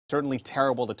Certainly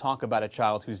terrible to talk about a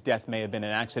child whose death may have been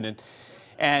an accident,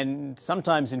 and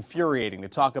sometimes infuriating to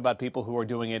talk about people who are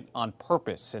doing it on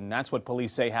purpose. And that's what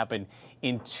police say happened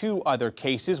in two other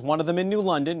cases, one of them in New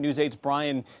London. News 8's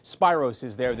Brian Spiros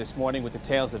is there this morning with the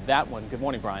tales of that one. Good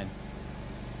morning, Brian.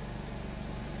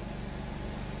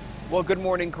 Well, good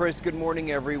morning, Chris. Good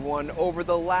morning, everyone. Over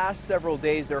the last several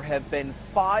days, there have been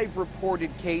 5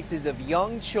 reported cases of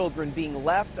young children being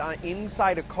left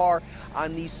inside a car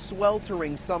on these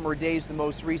sweltering summer days. The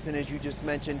most recent, as you just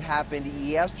mentioned, happened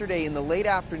yesterday in the late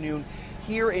afternoon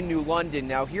here in New London.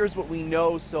 Now, here's what we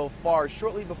know so far.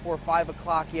 Shortly before 5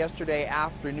 o'clock yesterday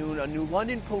afternoon, a New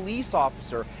London police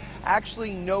officer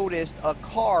actually noticed a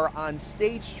car on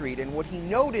State Street, and what he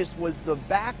noticed was the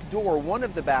back door, one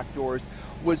of the back doors,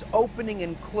 was opening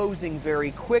and closing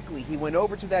very quickly. He went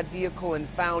over to that vehicle and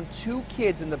found 2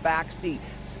 kids in the back seat,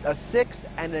 a 6-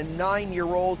 and a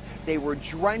 9-year-old. They were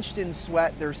drenched in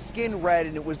sweat, their skin red,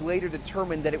 and it was later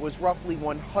determined that it was roughly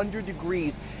 100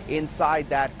 degrees inside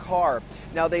that car.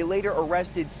 Now, they later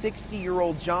arrested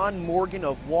 60-year-old John Morgan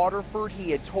of Waterford.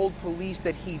 He had told police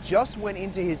that he just went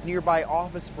into his nearby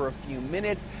office for a few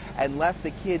minutes and left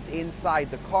the kids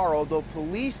inside the car, although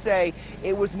police say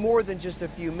it was more than just a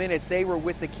few minutes. They were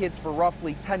with the kids for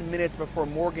roughly 10 minutes before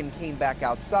Morgan came back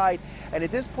outside. And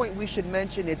at this point, we should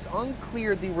mention it's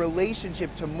unclear the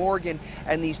relationship to Morgan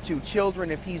and these 2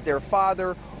 children, if he's their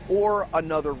father or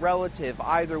another relative.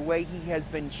 Either way, he has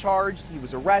been charged. He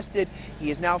was arrested.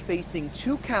 He is now facing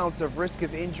 2 counts of risk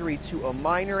of injury to a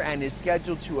minor and is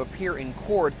scheduled to appear in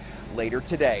court later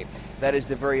today. That is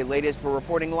the very latest. We're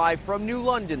reporting live from New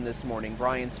London this morning.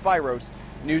 Brian Spiros,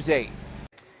 News 8.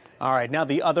 All right, now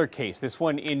the other case, this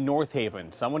one in North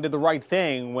Haven. Someone did the right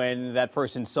thing when that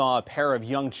person saw a pair of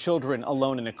young children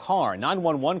alone in a car.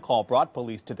 911 call brought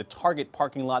police to the Target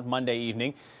parking lot Monday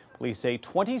evening. Police say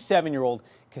 27-year-old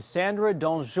Cassandra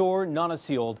Donjour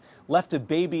Nonaciold left a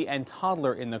baby and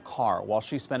toddler in the car while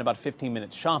she spent about 15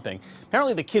 minutes shopping.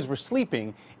 Apparently the kids were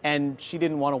sleeping and she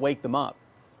didn't want to wake them up.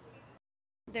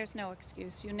 There's no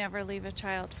excuse. You never leave a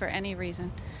child for any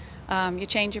reason. You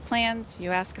change your plans,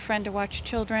 you ask a friend to watch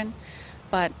children,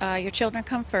 but your children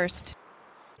come first.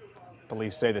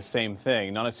 Police say the same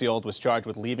thing. Nonaciold was charged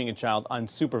with leaving a child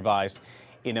unsupervised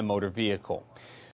in a motor vehicle.